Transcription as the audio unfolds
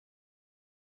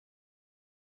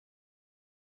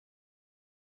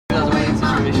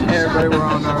But we're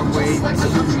on our way to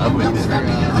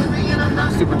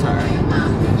super tired.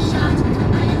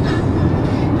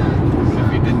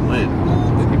 If you didn't win.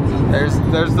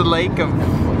 There's the lake of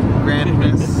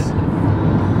grandness.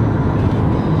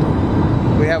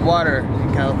 We have water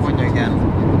in California again.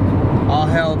 All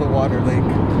hail the water lake.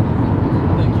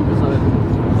 Thank you,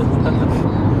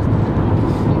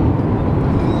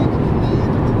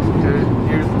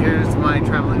 Here's my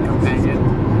traveling companion.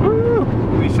 Woo!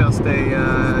 We shall stay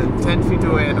 10 feet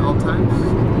away at all times.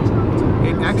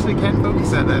 It actually can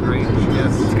focus at that range,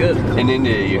 yes. It's good. In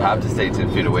India, you have to stay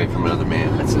 10 feet away from another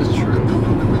man. This is true.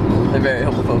 They're very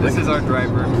homophobic. This is our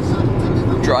driver.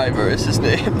 Driver is his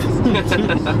name.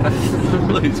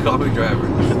 Please call me driver.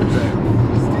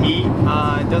 He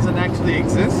doesn't actually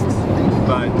exist,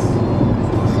 but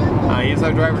he is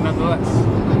our driver nonetheless.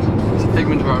 It's a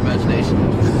figment of our imagination.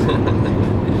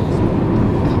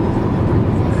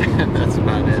 That's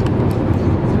about it.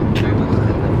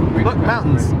 Look,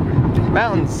 mountains.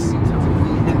 Mountains.